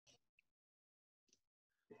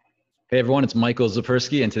Hey everyone, it's Michael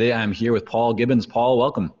Zapersky, and today I'm here with Paul Gibbons. Paul,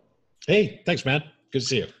 welcome. Hey, thanks, man. Good to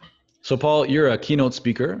see you. So, Paul, you're a keynote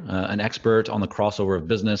speaker, an expert on the crossover of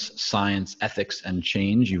business, science, ethics, and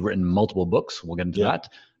change. You've written multiple books. We'll get into Yeah.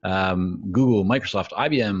 that. Google, Microsoft,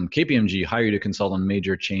 IBM, KPMG hire you to consult on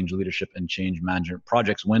major change leadership and change management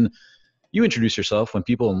projects. When you introduce yourself, when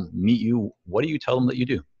people meet you, what do you tell them that you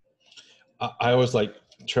do? I always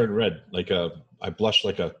turn red, I blush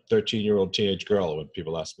like a 13-year-old teenage girl when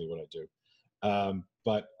people ask me what I do.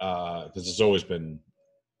 But this has always been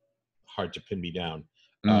hard to pin me down.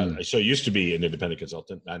 Mm, So I used to be an independent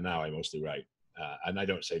consultant, and now I mostly write. And I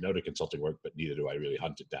don't say no to consulting work, but neither do I really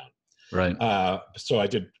hunt it down. right. So I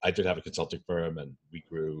did have a consulting firm, and we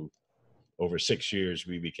grew over 6 years.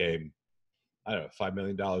 We became, I don't know, $5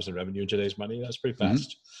 million in revenue in today's money. That's pretty Hmm.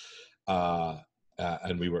 fast. Uh,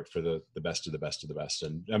 and we worked for the best of the best of the best.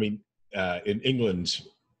 And I mean, in England,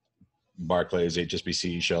 Barclays,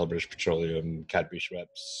 HSBC, Shell, British Petroleum, Cadbury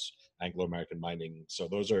Schweppes, Anglo-American Mining. So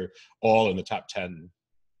those are all in the top 10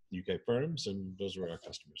 UK firms, and those were our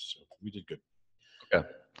customers. So we did good. Okay.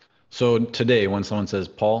 So today, when someone says,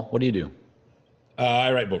 Paul, what do you do?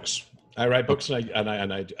 I write books. I write Okay. books,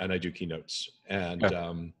 and I do keynotes. And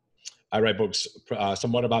Okay. I write books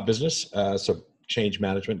somewhat about business. So change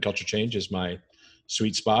management, culture change is my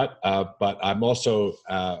sweet spot. But I'm also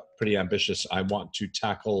pretty ambitious. I want to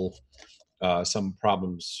tackle some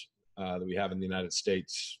problems that we have in the United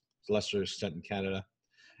States, to a lesser extent in Canada.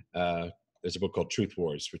 Uh, there's a book called Truth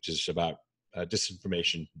Wars, which is about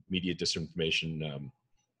disinformation, media disinformation,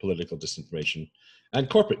 political disinformation, and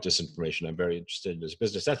corporate disinformation. I'm very interested in, as a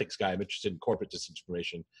business ethics guy, I'm interested in corporate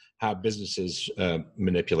disinformation, how businesses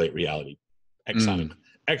manipulate reality. Exxon and, Mm.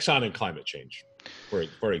 Exxon and climate change,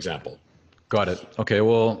 for example. Got it. Okay.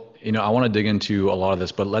 Well, I want to dig into a lot of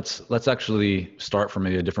this, but let's actually start from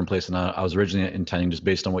maybe a different place than I was originally intending, just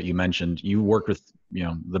based on what you mentioned. You worked with,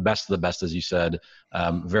 the best of the best, as you said,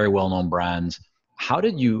 very well-known brands. How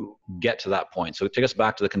did you get to that point? So take us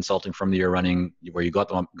back to the consulting firm that you're running, where you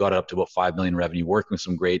got it up to about 5 million revenue, working with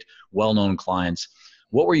some great, well-known clients.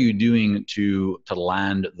 What were you doing to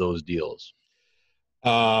land those deals?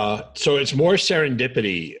 So it's more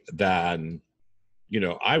serendipity than,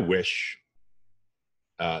 I wish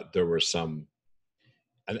there were some,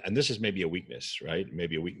 and this is maybe a weakness, right?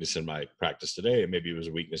 Maybe a weakness in my practice today, and maybe it was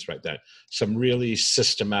a weakness right then. Some really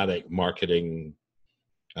systematic marketing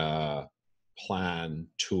plan,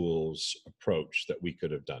 tools, approach that we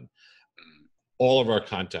could have done. All of our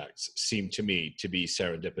contacts seem to me to be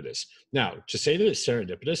serendipitous. Now, to say that it's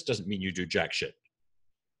serendipitous doesn't mean you do jack shit.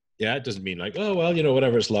 Yeah, it doesn't mean oh, well,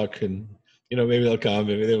 whatever, it's luck, and maybe they'll come,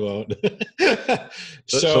 maybe they won't.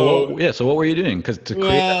 So So, yeah, so what were you doing? Because to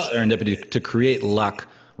create that well, serendipity, to create luck,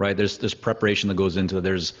 right? There's preparation that goes into it.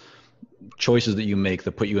 There's choices that you make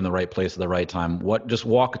that put you in the right place at the right time.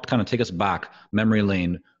 Kind of take us back memory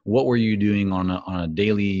lane. What were you doing on a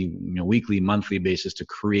daily, weekly, monthly basis to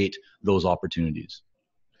create those opportunities?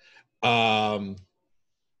 um,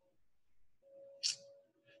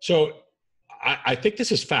 so I think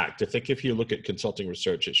this is fact. I think if you look at consulting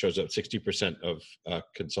research, it shows that 60% of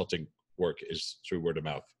consulting work is through word of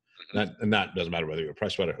mouth. And that doesn't matter whether you're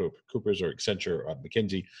PricewaterhouseCoopers or Accenture or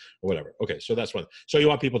McKinsey or whatever. Okay, so that's one. So you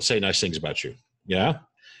want people to say nice things about you, yeah?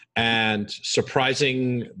 And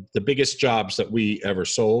the biggest jobs that we ever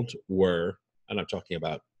sold were, and I'm talking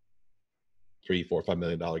about $3, $4, $5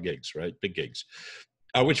 million gigs, right? Big gigs,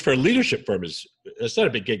 which for a leadership firm it's not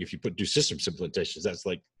a big gig if you do systems implementations. That's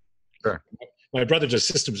like, Sure. my brother does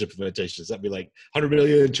systems implementations. That'd be like 100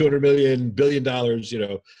 million, 200 million, $1 billion,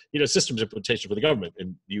 systems implementation for the government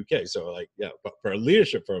in the UK. So but for a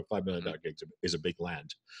leadership for a $5 million gig is a big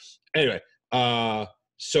land. Anyway,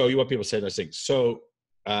 so you want people to say nice things. So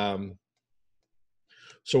what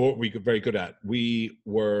were we very good at? We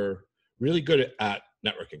were really good at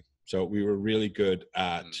networking. So we were really good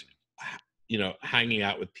at, hanging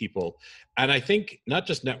out with people. And I think not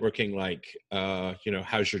just networking,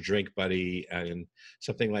 how's your drink, buddy, and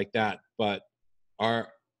something like that, but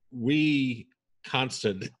we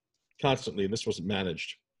constantly, and this wasn't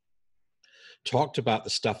managed, talked about the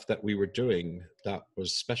stuff that we were doing that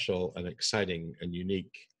was special and exciting and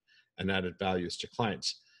unique and added values to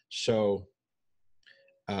clients. So,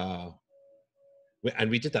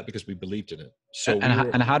 and we did that because we believed in it. So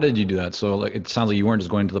And how did you do that? So it sounds like you weren't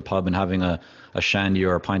just going to the pub and having a shandy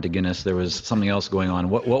or a pint of Guinness. There was something else going on.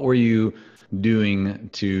 What were you doing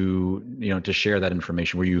to share that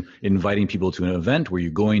information? Were you inviting people to an event? Were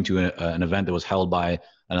you going to an event that was held by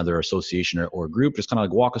another association or group? Just kind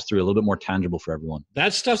of walk us through a little bit more tangible for everyone.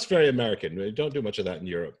 That stuff's very American. We don't do much of that in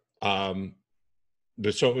Europe.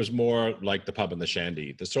 So it was more like the pub and the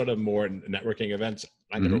shandy, the sort of more networking events.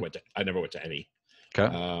 I never went to any. Okay.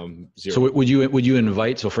 Zero. So would you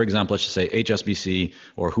invite? So for example, let's just say HSBC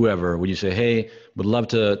or whoever. Would you say, hey, would love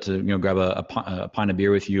to grab a pint of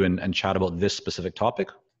beer with you and chat about this specific topic?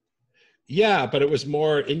 Yeah, but it was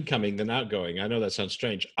more incoming than outgoing. I know that sounds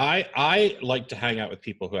strange. I like to hang out with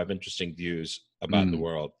people who have interesting views about the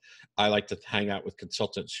world. I like to hang out with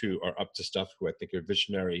consultants who are up to stuff, who I think are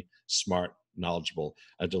visionary, smart, knowledgeable,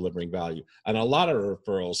 and delivering value. And a lot of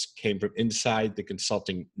referrals came from inside the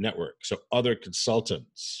consulting network. So other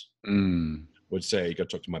consultants would say, go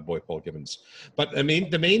talk to my boy, Paul Gibbons. But I mean,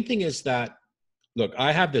 the main thing is that, look,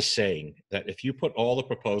 I have this saying that if you put all the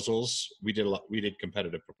proposals, we did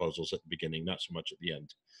competitive proposals at the beginning, not so much at the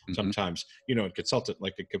end. Sometimes, in consultant,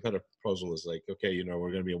 like a competitive proposal is like, okay,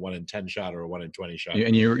 we're going to be a 1 in 10 shot or a 1 in 20 shot.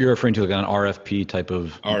 And you're referring to like an RFP type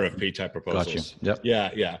of proposals. Got you.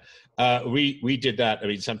 Yep. Yeah. We did that. I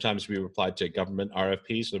mean, sometimes we replied to government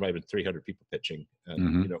RFPs. So there might have been 300 people pitching,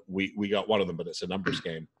 and we got one of them, but it's a numbers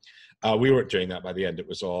game. We weren't doing that by the end. It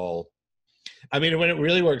was all. I mean, when it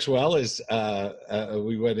really works well is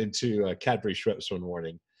we went into Cadbury Schweppes one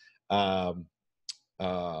morning.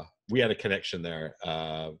 We had a connection there.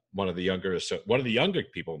 One of the younger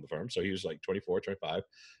people in the firm, so he was like 24, 25,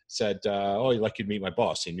 said, "Oh, you'd like to meet my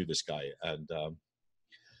boss." He knew this guy, and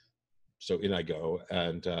so in I go,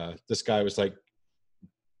 and this guy was like,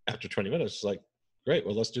 after 20 minutes, like, great,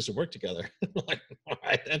 well, let's do some work together. Like, all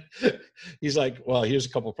right, then. He's like, well, here's a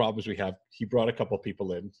couple of problems we have. He brought a couple of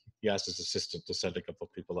people in. He asked his assistant to send a couple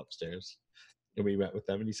of people upstairs. And we met with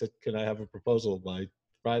them, and he said, can I have a proposal by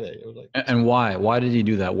Friday? I was like, and why? Why did he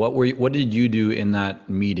do that? What did you do in that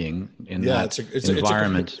meeting, that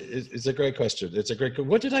environment? It's a great question.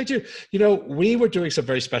 What did I do? We were doing some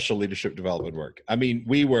very special leadership development work. I mean,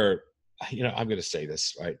 we were, I'm going to say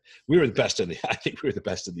this, right? We were the best I think we were the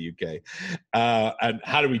best in the UK. And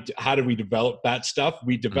how do we develop that stuff?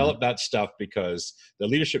 We developed that stuff because the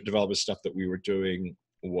leadership development stuff that we were doing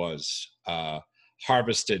was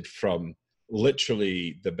harvested from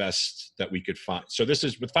literally the best that we could find. So this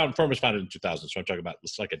is, the firm was founded in 2000. So I'm talking about,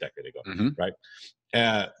 it's like a decade ago, right?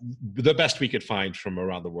 The best we could find from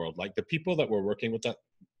around the world. Like the people that were working with that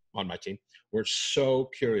on my team were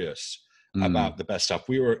so curious about the best stuff.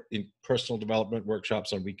 We were in personal development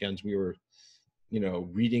workshops on weekends. We were,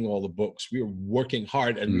 reading all the books. We were working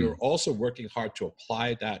hard, and we were also working hard to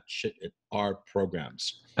apply that shit in our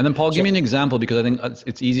programs. And then, Paul, give me an example, because I think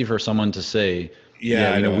it's easy for someone to say.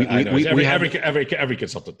 Yeah, I know. Every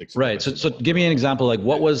consultant thinks right. So give me an example. Like,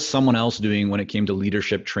 what was someone else doing when it came to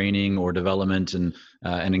leadership training or development and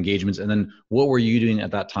engagements? And then, what were you doing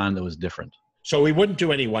at that time that was different? So we wouldn't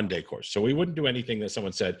do any one-day course. So we wouldn't do anything that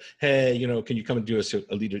someone said, hey, can you come and do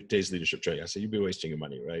a day's leadership training? I said, you'd be wasting your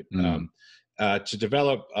money, right? To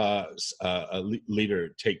develop a leader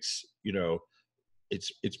takes,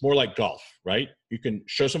 it's more like golf, right? You can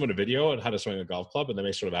show someone a video on how to swing a golf club, and they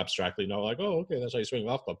may sort of abstractly know, like, oh, okay, that's how you swing a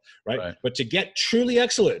golf club, right? But to get truly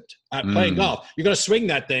excellent at playing golf, you're going to swing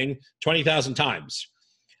that thing 20,000 times.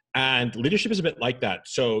 And leadership is a bit like that.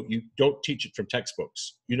 So you don't teach it from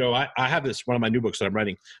textbooks. I have this, one of my new books that I'm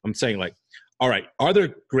writing. I'm saying, like, all right, are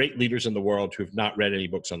there great leaders in the world who've not read any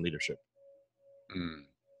books on leadership?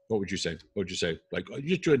 What would you say? Like,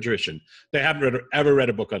 just your intuition. They haven't ever read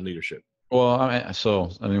a book on leadership. Well,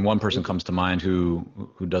 one person comes to mind who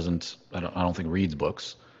doesn't, I don't think reads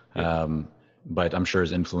books, but I'm sure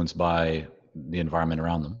is influenced by the environment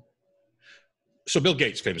around them. So Bill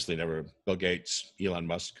Gates, Elon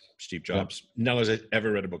Musk, Steve Jobs, none of us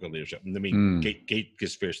ever read a book on leadership. I mean, Gates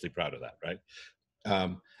is fiercely proud of that, right?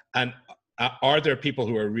 And are there people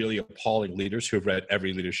who are really appalling leaders who have read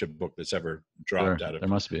every leadership book that's ever dropped out of? There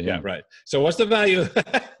must be. Yeah, right. So what's the value?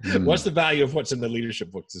 What's the value of what's in the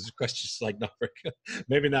leadership books? This is a question like, no,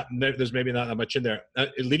 maybe not. There's maybe not that much in there.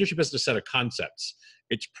 Leadership isn't a set of concepts.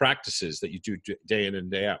 It's practices that you do day in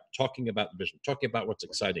and day out. Talking about the vision, talking about what's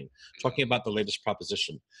exciting, talking about the latest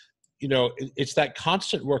proposition. It's that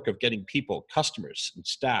constant work of getting people, customers, and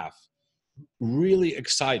staff really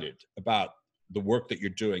excited about the work that you're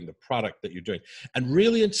doing, the product that you're doing, and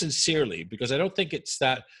really and sincerely, because I don't think it's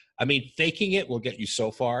that, faking it will get you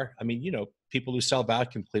so far. People who sell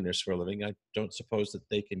vacuum cleaners for a living, I don't suppose that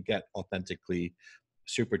they can get authentically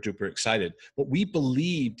super duper excited, but we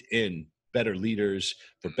believed in better leaders,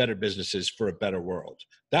 for better businesses, for a better world.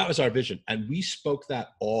 That was our vision. And we spoke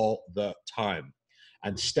that all the time.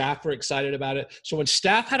 And staff were excited about it. So when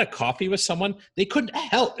staff had a coffee with someone, they couldn't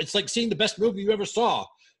help. It's like seeing the best movie you ever saw.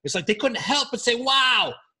 It's like they couldn't help but say,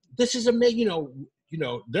 wow, this is amazing.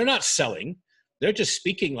 They're not selling. They're just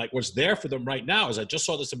speaking like what's there for them right now is I just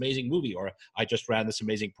saw this amazing movie, or I just ran this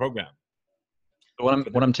amazing program.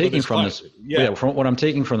 What I'm taking from this, from what I'm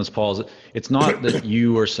taking from this, Paul, is it's not that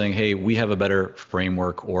you are saying, hey, we have a better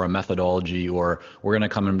framework or a methodology, or we're going to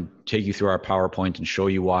come and take you through our PowerPoint and show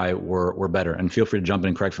you why we're better. And feel free to jump in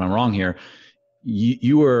and correct if I'm wrong here.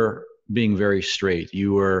 You were being very straight.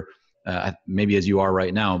 You were, maybe as you are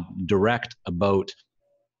right now, direct about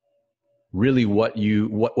really what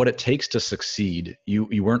it takes to succeed.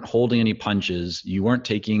 You weren't holding any punches. You weren't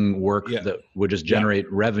taking work that would just generate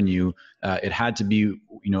revenue. It had to be,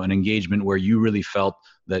 an engagement where you really felt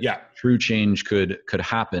that true change could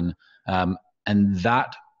happen. And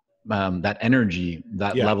that energy,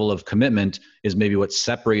 that level of commitment is maybe what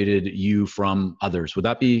separated you from others. Would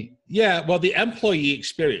that be? Yeah. Well, the employee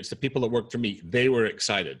experience, the people that worked for me, they were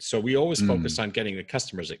excited. So we always focus on getting the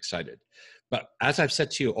customers excited. But as I've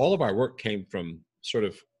said to you, all of our work came from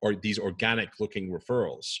these organic looking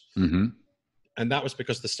referrals. Mm-hmm. And that was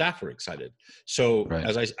because the staff were excited. So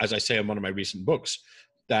as I say in one of my recent books,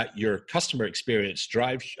 that your customer experience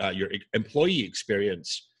drives your employee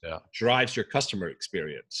experience drives your customer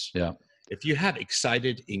experience. Yeah. If you had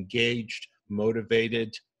excited, engaged,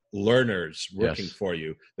 motivated learners working for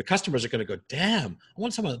you, the customers are going to go, damn, I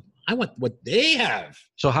want what they have.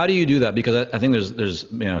 So how do you do that? Because I think there's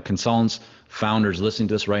consultants, founders listening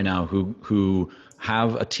to this right now who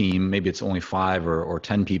have a team, maybe it's only 5 or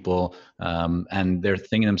 10 people, and they're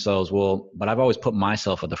thinking to themselves, well, but I've always put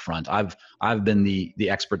myself at the front. I've been the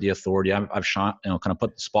expert, the authority. I've shot, kind of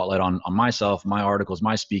put the spotlight on myself, my articles,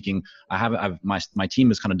 my speaking. My team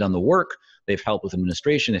has kind of done the work. They've helped with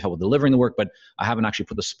administration, they've helped with delivering the work, but I haven't actually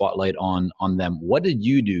put the spotlight on them. What did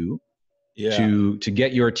you do to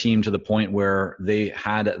get your team to the point where they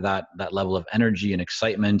had that level of energy and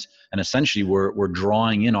excitement, and essentially were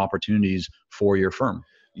drawing in opportunities for your firm?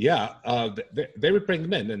 Yeah, they would bring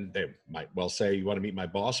them in, and they might well say, "You want to meet my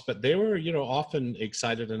boss?" But they were, often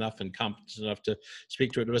excited enough and competent enough to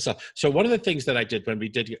speak to it themselves. So one of the things that I did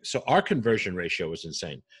so our conversion ratio was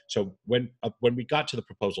insane. So when we got to the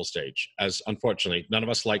proposal stage, as unfortunately none of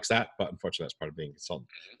us likes that, but unfortunately that's part of being a consultant,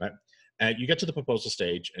 right? And you get to the proposal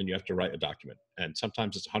stage and you have to write a document. And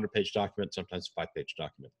sometimes it's a 100-page document, sometimes a 5-page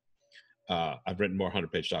document. I've written more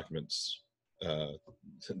 100-page documents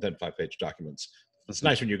than 5-page documents. It's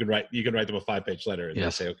nice when you can write them a 5-page letter and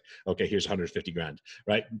they say, okay, here's 150 grand,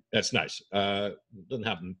 right? That's nice. It doesn't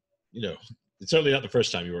happen, it's certainly not the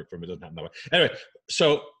first time you work for them. It doesn't happen that way. Anyway,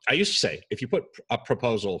 so I used to say, if you put a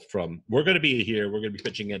proposal from, we're going to be here, we're going to be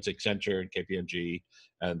pitching against Accenture and KPMG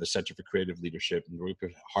and the Center for Creative Leadership and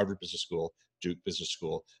Harvard Business School, Duke Business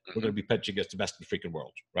School. We're going to be pitching against the best in the freaking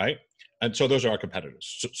world, right? And so those are our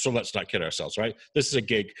competitors. So let's not kid ourselves, right? This is a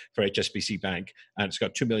gig for HSBC Bank and it's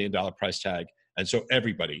got $2 million price tag. And so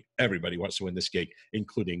everybody wants to win this gig,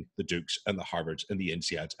 including the Dukes and the Harvards and the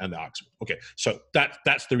INSEADs and the Oxford. Okay, so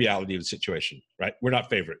that's the reality of the situation, right? We're not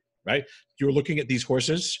favorite, right? You're looking at these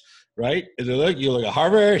horses, right? You look at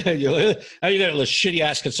Harvard, and you got a little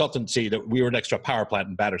shitty-ass consultancy that we were next to a power plant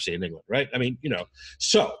in Battersea in England, right? I mean,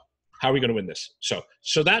 so how are we going to win this? So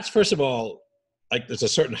that's, first of all, like there's a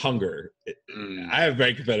certain hunger. I have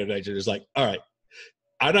very competitive nature. It's like, all right,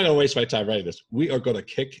 I'm not going to waste my time writing this. We are going to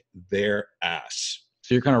kick their ass.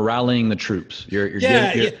 So you're kind of rallying the troops. You're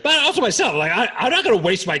but also myself. Like I'm not going to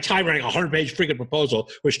waste my time writing a 100-page freaking proposal,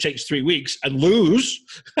 which takes 3 weeks, and lose.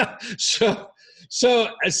 So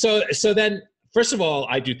then, first of all,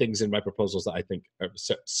 I do things in my proposals that I think are,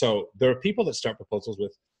 so there are people that start proposals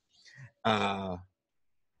with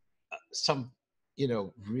some,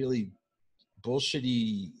 really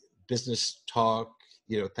bullshitty business talk.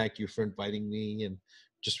 Thank you for inviting me, and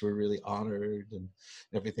just we're really honored and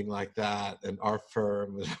everything like that. And our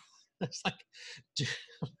firm, it's like, dude,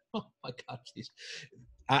 oh my God, please.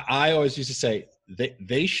 I always used to say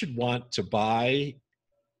they should want to buy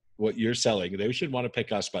what you're selling. They should want to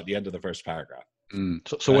pick us by the end of the first paragraph. So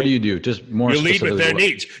right? What do you do? Just more. You lead with their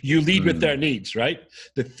needs. You lead with their needs, right?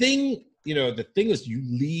 The thing is, you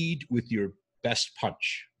lead with your best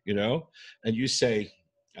punch, and you say,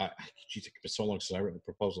 geez, it's been so long since I wrote a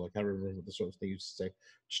proposal. I can't remember the sort of thing you used to say.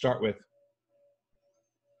 Start with,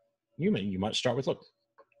 you might start with, look,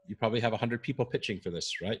 you probably have 100 people pitching for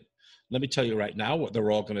this, right? Let me tell you right now what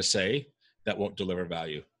they're all going to say that won't deliver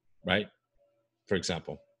value, right? For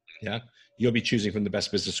example, you'll be choosing from the best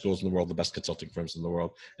business schools in the world, the best consulting firms in the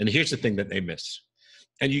world. And here's the thing that they miss.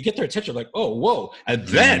 And you get their attention like, oh, whoa. And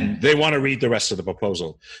then they want to read the rest of the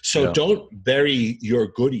proposal. So don't bury your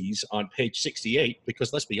goodies on page 68,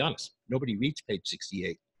 because let's be honest, nobody reads page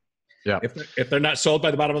 68. Yeah. If they're not sold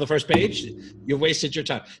by the bottom of the first page, you've wasted your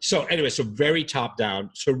time. So anyway, so very top down.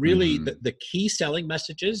 So really the key selling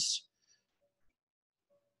messages,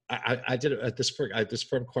 I did it at this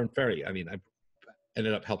firm, Corn Ferry. I mean, I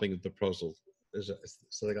ended up helping with the proposal. There's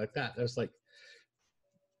something like that. There's like,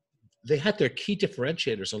 they had their key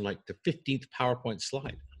differentiators on like the 15th PowerPoint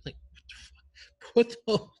slide. I'm like, put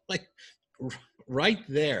those like right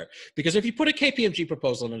there. Because if you put a KPMG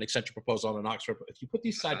proposal and an Accenture proposal and an Oxford, if you put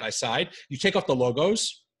these side by side, you take off the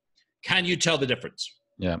logos, can you tell the difference?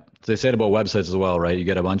 Yeah. They say it about websites as well, right? You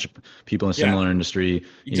get a bunch of people in a similar industry,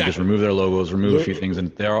 exactly. You just remove their logos, remove a few things,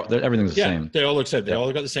 and everything's the same. They all look same. They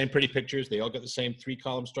all got the same pretty pictures. They all got the same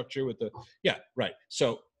 3-column structure with the, right.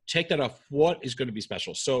 So take that off. What is going to be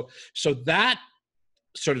special? So that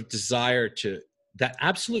sort of desire to, that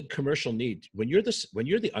absolute commercial need, when you're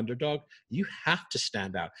the underdog, you have to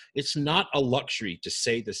stand out. It's not a luxury to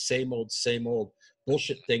say the same old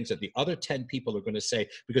bullshit things that the other 10 people are going to say,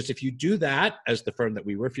 because if you do that as the firm that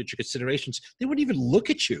we were, Future Considerations, they wouldn't even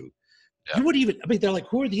look at you. Yeah. You wouldn't even, I mean, they're like,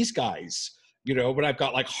 who are these guys? You know, when I've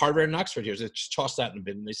got like Harvard and Oxford here, they just toss that in a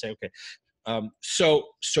bin and they say, okay. So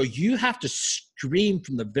you have to scream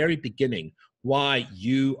from the very beginning why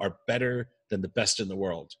you are better than the best in the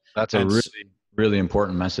world. That's a really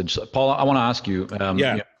important message. So, Paul, I want to ask you,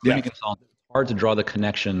 it's hard to draw the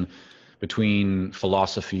connection between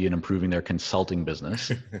philosophy and improving their consulting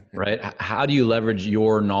business, right? How do you leverage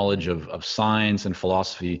your knowledge of science and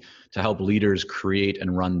philosophy to help leaders create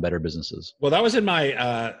and run better businesses? Well, that was in my,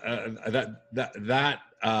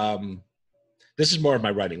 this is more of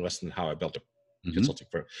my writing less than how I built a consulting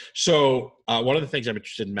firm. So one of the things I'm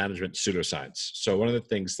interested in management, pseudoscience. So one of the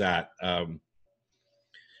things that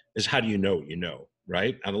is how do you know,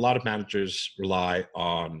 right? And a lot of managers rely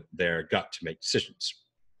on their gut to make decisions.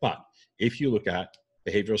 But if you look at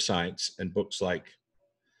behavioral science and books like,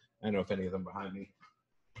 I don't know if any of them are behind me,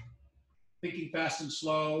 Thinking Fast and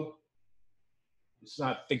Slow. It's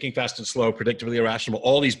not Thinking Fast and Slow, Predictably Irrational.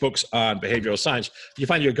 All these books on behavioral science, you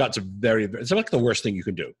find your gut's it's like the worst thing you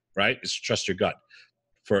can do, right? Is trust your gut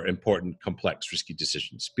for important, complex, risky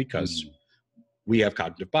decisions, because we have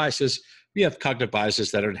cognitive biases. We have cognitive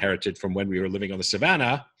biases that are inherited from when we were living on the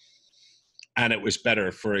savannah. And it was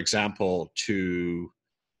better, for example, to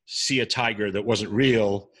see a tiger that wasn't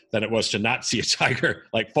real than it was to not see a tiger.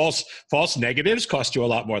 Like false negatives cost you a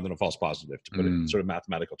lot more than a false positive, to put it in sort of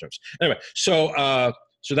mathematical terms. Anyway, so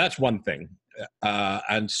that's one thing.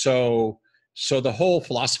 And so the whole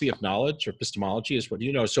philosophy of knowledge or epistemology is what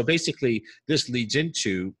you know. So basically this leads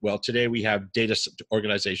into, well, today we have data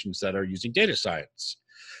organizations that are using data science,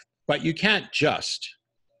 but you can't just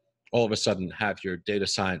all of a sudden have your data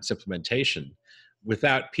science implementation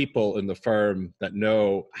without people in the firm that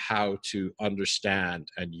know how to understand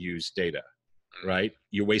and use data, right?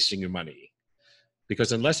 You're wasting your money.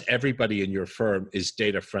 Because unless everybody in your firm is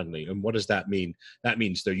data friendly, and what does that mean? That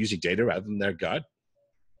means they're using data rather than their gut.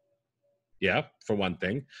 Yeah, for one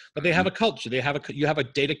thing. But they have a culture. You have a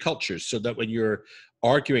data culture, so that when you're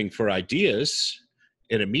arguing for ideas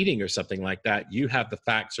in a meeting or something like that, you have the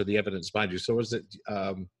facts or the evidence behind you. So was it,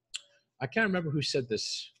 I can't remember who said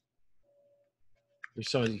this.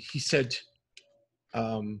 So he said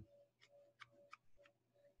something.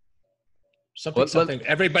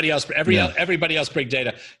 Everybody else bring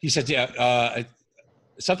data. He said,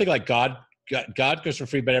 something like God goes for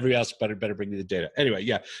free, but everybody else better bring me the data. Anyway,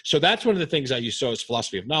 yeah. So that's one of the things I use. So it's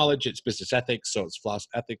philosophy of knowledge. It's business ethics. So it's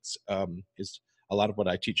ethics is a lot of what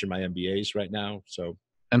I teach in my MBAs right now. So.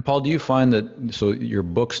 And Paul, do you find that, so your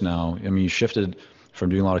books now, I mean, you shifted from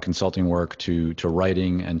doing a lot of consulting work to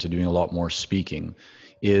writing and to doing a lot more speaking.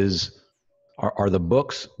 Are the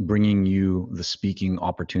books bringing you the speaking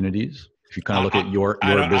opportunities? If you kind of look at your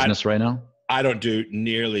business right now? I don't do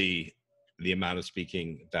nearly the amount of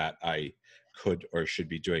speaking that I could or should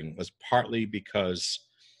be doing. Was partly because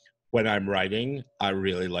when I'm writing, I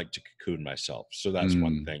really like to cocoon myself. So that's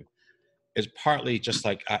one thing. It's partly just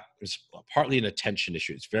like, it's partly an attention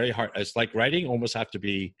issue. It's very hard. It's like writing almost have to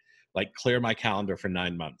be like clear my calendar for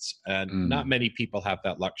 9 months. And not many people have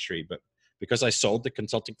that luxury, but because I sold the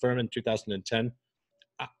consulting firm in 2010,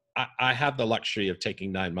 I have the luxury of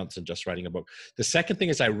taking 9 months and just writing a book. The second thing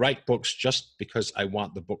is I write books just because I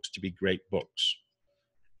want the books to be great books.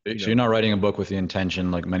 So you're not writing a book with the intention,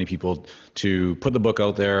 like many people, to put the book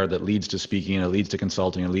out there that leads to speaking, it leads to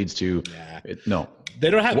consulting, it leads to, no. They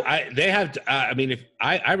don't have, I mean, if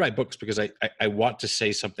I write books because I want to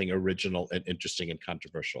say something original and interesting and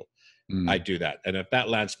controversial. I do that. And if that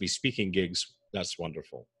lands me speaking gigs, that's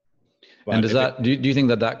wonderful. And But does that, do you think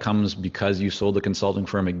that that comes because you sold the consulting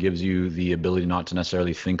firm? It gives you the ability not to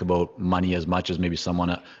necessarily think about money as much as maybe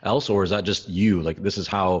someone else, or is that just you? Like, this is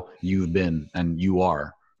how you've been and you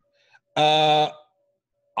are. uh,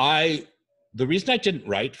 the reason I didn't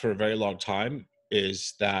write for a very long time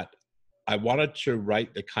is that I wanted to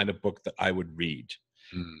write the kind of book that I would read.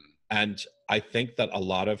 Mm. And I think that a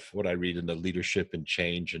lot of what I read in the leadership and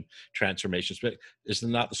change and transformations is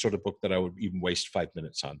not the sort of book that I would even waste 5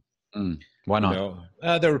 minutes on. Mm. Why You not?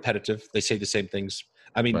 know, they're repetitive. They say the same things.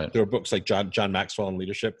 I mean, Right. there are books like John Maxwell on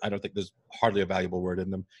leadership. I don't think there's hardly a valuable word in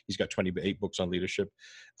them. He's got 28 books on leadership.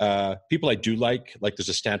 People I do like there's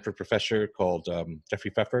a Stanford professor called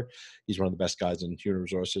Jeffrey Pfeffer. He's one of the best guys in human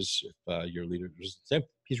resources. If your leader,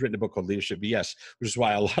 he's written a book called Leadership BS, which is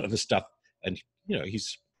why a lot of the stuff, and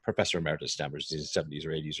he's Professor Emeritus Stanford, in his 70s or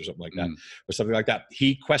 80s or something like that, or something like that.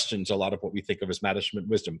 He questions a lot of what we think of as management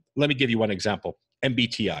wisdom. Let me give you one example.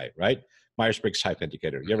 MBTI, right? Myers-Briggs Type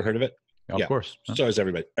Indicator. You ever heard of it? Of course. So has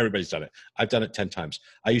everybody. Everybody's done it. I've done it 10 times.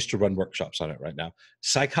 I used to run workshops on it right now.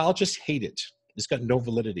 Psychologists hate it. It's got no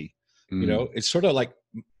validity. It's sort of like,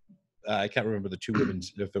 I can't remember the two women,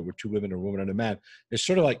 if it were two women or a woman and a man. It's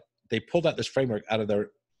sort of like they pulled out this framework out of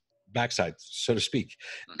their backside, so to speak,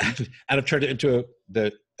 and have turned it into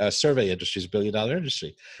the survey industry's $1 billion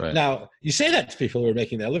industry. Right. Now, you say that to people who are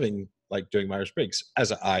making their living, like doing Myers-Briggs,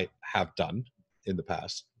 as I have done in the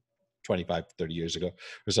past, 25, 30 years ago,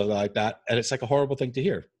 or something like that. And it's like a horrible thing to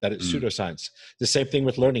hear, that it's pseudoscience. The same thing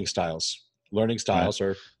with learning styles. Learning styles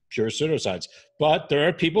are pure pseudoscience. But there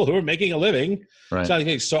are people who are making a living. Right.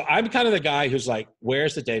 So I'm kind of the guy who's like,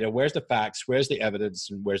 where's the data? Where's the facts? Where's the evidence?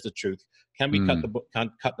 And where's the truth? Can we cut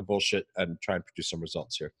the bullshit and try and produce some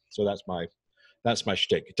results here? So that's my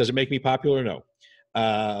shtick. Does it make me popular? No.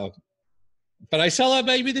 But I sell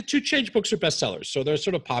maybe the 2 Change books are bestsellers. So they're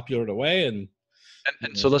sort of popular in a way. And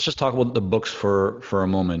so let's just talk about the books for a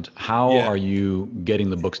moment. How are you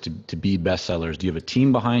getting the books to be bestsellers? Do you have a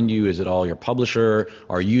team behind you? Is it all your publisher?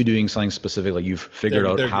 Are you doing something specific? Like you've figured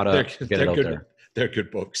out how to get it out there? They're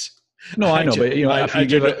good books. No, I know, but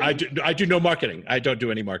I do no marketing. I don't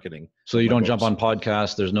do any marketing. So you don't jump on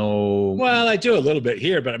podcasts. There's no. Well, I do a little bit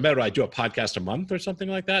here, but remember, I do a podcast a month or something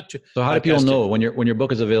like that. So how do people know when your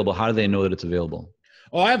book is available? How do they know that it's available?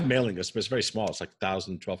 Oh, I have a mailing list, but it's very small. It's like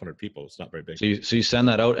 1,000, 1,200 people. It's not very big. So you send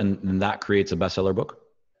that out, and that creates a bestseller book?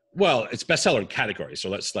 Well, it's bestseller in category. So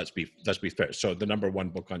let's be fair. So the number 1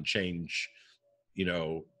 book on change,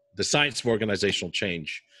 the science of organizational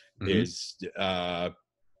change is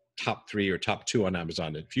top 3 or top 2 on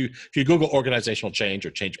Amazon. If you Google organizational change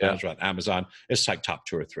or change management on Amazon, it's like top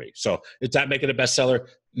 2 or 3. So does that make it a bestseller?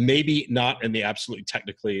 Maybe not in the absolutely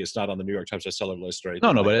technically. It's not on the New York Times bestseller list or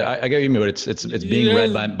anything. No, but I get what you mean. But it's being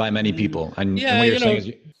read by many people. And what you're saying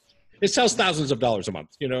is it sells thousands of dollars a month.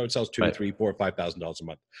 It sells $2,000, $3,000, $4,000, $5,000 a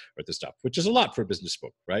month worth of stuff, which is a lot for a business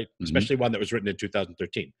book, right? Especially one that was written in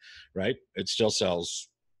 2013, right? It still sells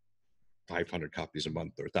 500 copies a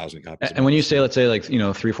month or 1,000 copies a month. And when you say, let's say like,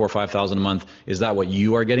 3,000, 4,000, 5,000 a month, is that what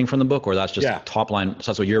you are getting from the book, or that's just top line?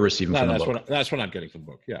 So that's what you're receiving from the book? That's what I'm getting from the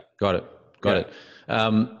book. Yeah. Got it.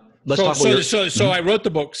 Let's talk about So I wrote the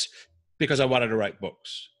books because I wanted to write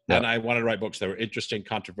books. And I wanted to write books that were interesting,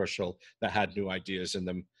 controversial, that had new ideas in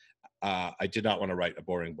them. I did not want to write a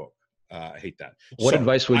boring book. I hate that. What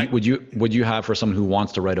advice would you have for someone who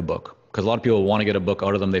wants to write a book? Because a lot of people want to get a book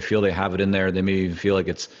out of them. They feel they have it in there. They may even feel like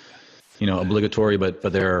it's obligatory, but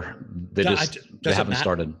they haven't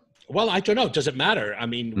started. Well, I don't know. Does it matter? I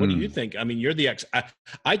mean, what do you think? I mean, you're the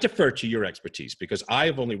I defer to your expertise because I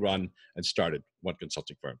have only run and started one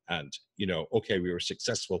consulting firm, and okay, we were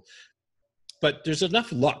successful, but there's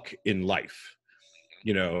enough luck in life,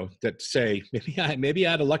 that say maybe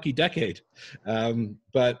I had a lucky decade,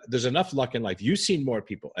 but there's enough luck in life. You've seen more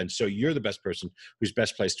people, and so you're the best person who's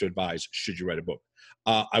best placed to advise. Should you write a book?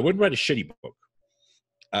 I wouldn't write a shitty book.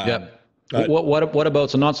 But what about,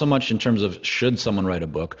 so not so much in terms of should someone write a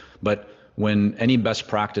book, but when any best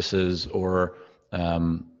practices or,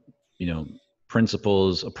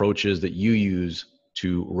 principles, approaches that you use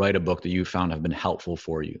to write a book that you found have been helpful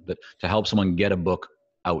for you, that to help someone get a book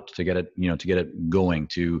out, to get it going,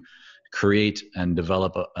 to create and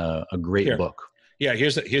develop a great book. Yeah.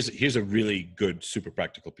 Here's a really good, super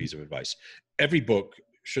practical piece of advice. Every book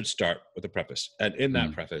should start with a preface. And in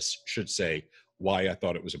that preface should say why I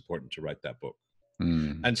thought it was important to write that book.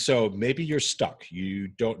 And so maybe you're stuck. You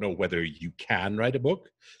don't know whether you can write a book.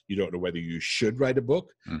 You don't know whether you should write a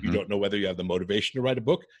book. You don't know whether you have the motivation to write a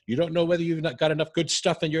book. You don't know whether you've not got enough good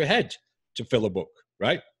stuff in your head to fill a book,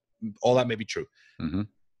 right? All that may be true.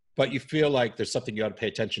 but you feel like there's something you ought to pay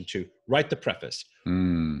attention to, write the preface.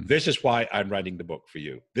 Mm, This is why I'm writing the book for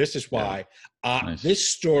you. This is why nice.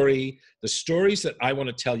 this story, the stories that I want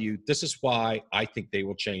to tell you, this is why I think they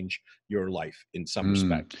will change your life in some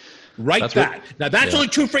respect. Write that. Now, that's only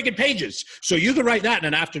 2 freaking pages. So you can write that in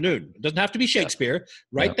an afternoon. It doesn't have to be Shakespeare.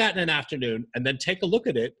 Write that in an afternoon and then take a look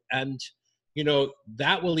at it. And, you know,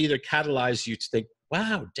 that will either catalyze you to think,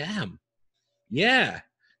 wow, damn. Yeah.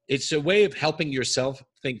 It's a way of helping yourself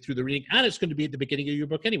think through the reading. And it's going to be at the beginning of your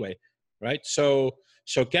book anyway. Right. So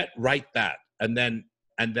write that. And then,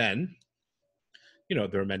 you know,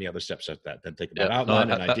 there are many other steps at that. Then think about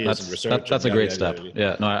outline and ideas and research. That's a great step.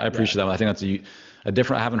 Yeah, no, I appreciate that. I think that's a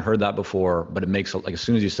different, I haven't heard that before, but it makes, like, as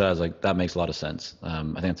soon as you said it, I was like, that makes a lot of sense. I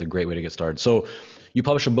think that's a great way to get started. So you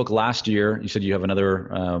published a book last year. You said you have another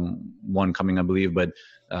one coming, I believe, but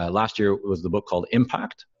last year was the book called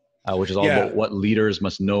Impact. Which is all about what leaders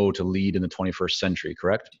must know to lead in the 21st century,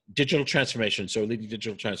 correct? Digital transformation. So leading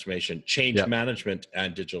digital transformation, change management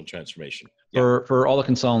and digital transformation. For all the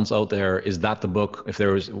consultants out there, is that the book, if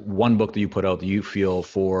there was one book that you put out that you feel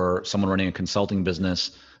for someone running a consulting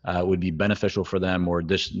business would be beneficial for them, or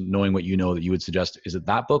just knowing what you know that you would suggest, is it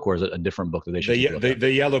that book or is it a different book that they should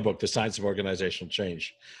the yellow book, The Science of Organizational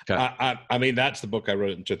Change. Okay. I mean, that's the book I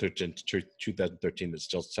wrote in 2013 that's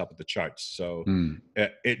still top of the charts. So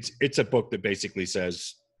it's a book that basically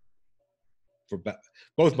says,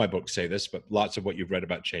 both my books say this, but lots of what you've read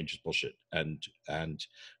about change is bullshit. And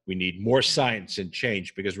we need more science in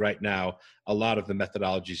change, because right now, a lot of the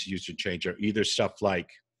methodologies used in change are either stuff like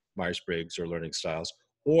Myers-Briggs or learning styles,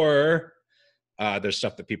 or there's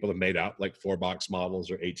stuff that people have made out, like 4-box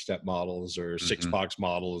models or 8-step models or 6-box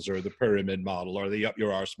models or the pyramid model or the up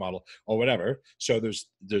your arse model or whatever. So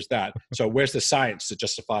there's that. So where's the science that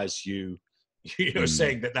justifies you know,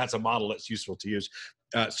 saying that that's a model that's useful to use?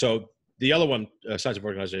 So the other one, Science of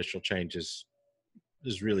Organizational Change, is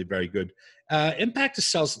really very good. Impact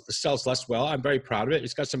sells less well. I'm very proud of it.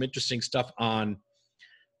 It's got some interesting stuff on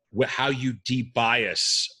how you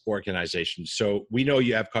de-bias organizations. So we know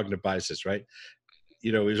you have cognitive biases, right?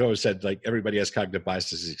 You know, we've always said, like, everybody has cognitive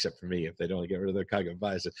biases except for me, if they don't get rid of their cognitive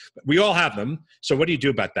biases. But we all have them. So what do you do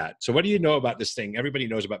about that? So what do you know about this thing? Everybody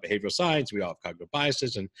knows about behavioral science. We all have cognitive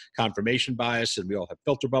biases and confirmation bias, and we all have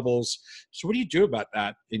filter bubbles. So what do you do about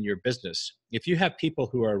that in your business? If you have people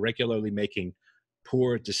who are regularly making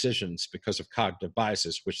poor decisions because of cognitive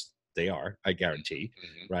biases, which they are, I guarantee,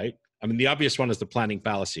 right? I mean, the obvious one is the planning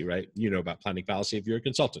fallacy, right? You know about planning fallacy if you're a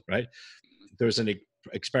consultant, right? There's an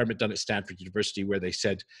experiment done at Stanford University where they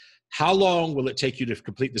said, how long will it take you to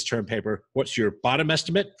complete this term paper? What's your bottom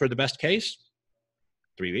estimate for the best case?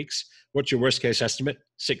 3 weeks. What's your worst case estimate?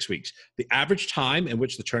 6 weeks. The average time in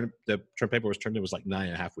which the term paper was turned in was like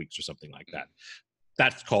 9.5 weeks or something like that.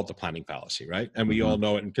 That's called the planning fallacy, right? And we all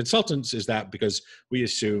know it in consultants, is that because we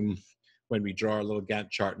assume when we draw a little Gantt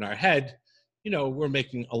chart in our head, you know, we're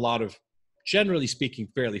making a lot of, generally speaking,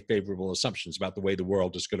 fairly favorable assumptions about the way the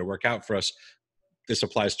world is going to work out for us. This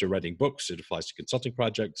applies to writing books. It applies to consulting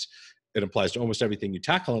projects. It applies to almost everything you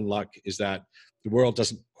tackle in luck, is that the world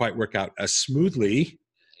doesn't quite work out as smoothly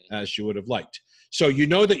as you would have liked. So you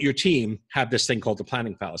know that your team have this thing called the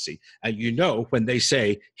planning fallacy. And you know when they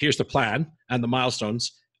say, here's the plan and the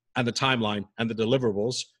milestones and the timeline and the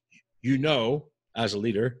deliverables, you know as a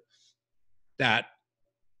leader that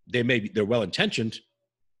they're well-intentioned,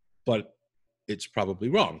 but it's probably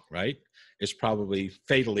wrong, right? It's probably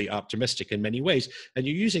fatally optimistic in many ways. And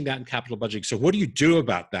you're using that in capital budgeting. So what do you do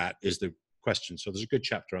about that is the question. So there's a good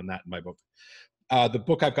chapter on that in my book. The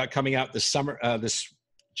book I've got coming out this summer, this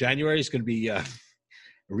January, is going to be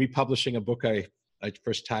republishing a book I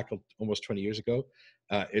first tackled almost 20 years ago.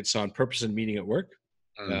 It's on purpose and meaning at work.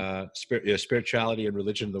 Spirituality and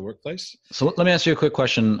religion in the workplace. So let me ask you a quick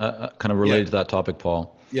question, kind of related to that topic,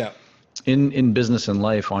 Paul. Yeah. In business and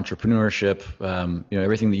life, entrepreneurship, you know,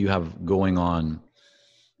 everything that you have going on,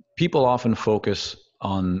 people often focus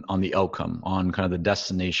on the outcome, on kind of the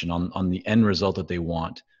destination, on the end result that they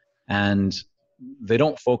want, and they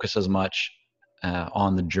don't focus as much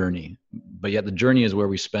on the journey. But yet the journey is where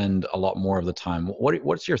we spend a lot more of the time.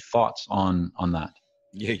 What's your thoughts on that?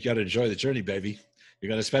 Yeah, you got to enjoy the journey, baby. You're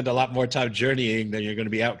going to spend a lot more time journeying than you're going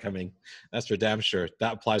to be outcoming. That's for damn sure.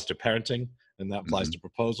 That applies to parenting, and that applies to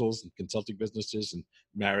proposals and consulting businesses and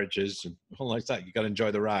marriages and all like that. You got to enjoy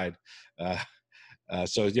the ride.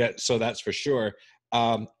 So that's for sure.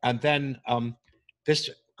 And then this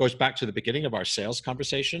goes back to the beginning of our sales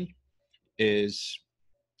conversation. Is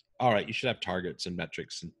all right. You should have targets and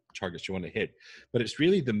metrics and targets you want to hit, but it's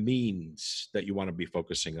really the means that you want to be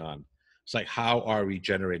focusing on. It's like, how are we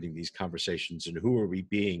generating these conversations, and who are we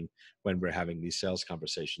being when we're having these sales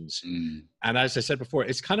conversations? Mm. And as I said before,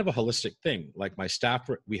 it's kind of a holistic thing. Like my staff,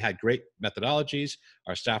 we had great methodologies.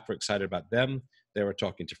 Our staff were excited about them. They were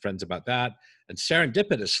talking to friends about that. And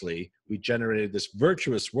serendipitously, we generated this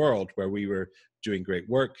virtuous world where we were doing great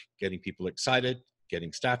work, getting people excited,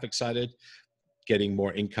 getting staff excited, getting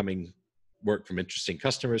more incoming work from interesting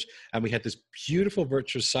customers. And we had this beautiful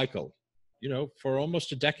virtuous cycle, for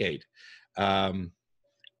almost a decade. And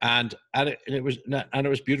it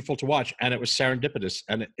was beautiful to watch, and it was serendipitous,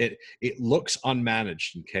 and it looks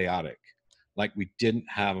unmanaged and chaotic, like we didn't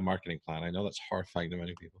have a marketing plan. I know that's horrifying to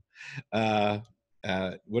many people.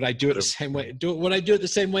 Would I do it the same way? Would I do it the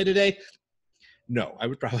same way today? No, I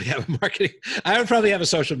would probably have I would probably have a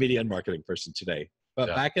social media and marketing person today. But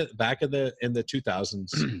back in the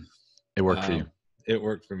 2000s, it worked for you. It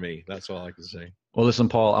worked for me. That's all I can say. Well, listen,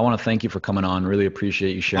 Paul, I want to thank you for coming on. Really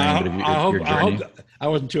appreciate you sharing a bit of your journey. I hope I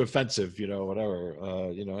wasn't too offensive, whatever.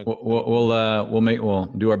 We'll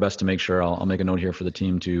do our best to make sure. I'll make a note here for the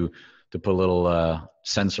team to put a little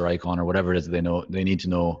censor icon or whatever it is they need to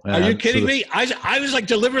know. Are you kidding me? I was like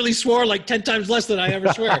deliberately swore like 10 times less than I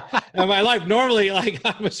ever swear in my life. Normally, like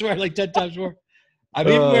I would swear like 10 times more. I'm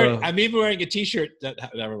even wearing a T-shirt.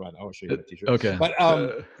 Never mind. I won't show you the T-shirt. Okay. But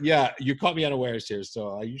yeah, you caught me unawares here,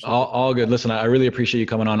 so I usually all good. Listen, I really appreciate you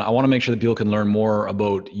coming on. I want to make sure that people can learn more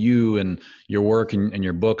about you and your work and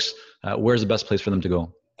your books. Where's the best place for them to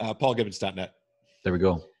go? PaulGibbons.net. There we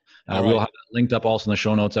go. Right. We'll have that linked up also in the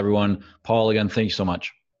show notes. Everyone, Paul, again, thank you so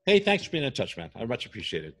much. Hey, thanks for being in touch, man. I much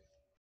appreciate it.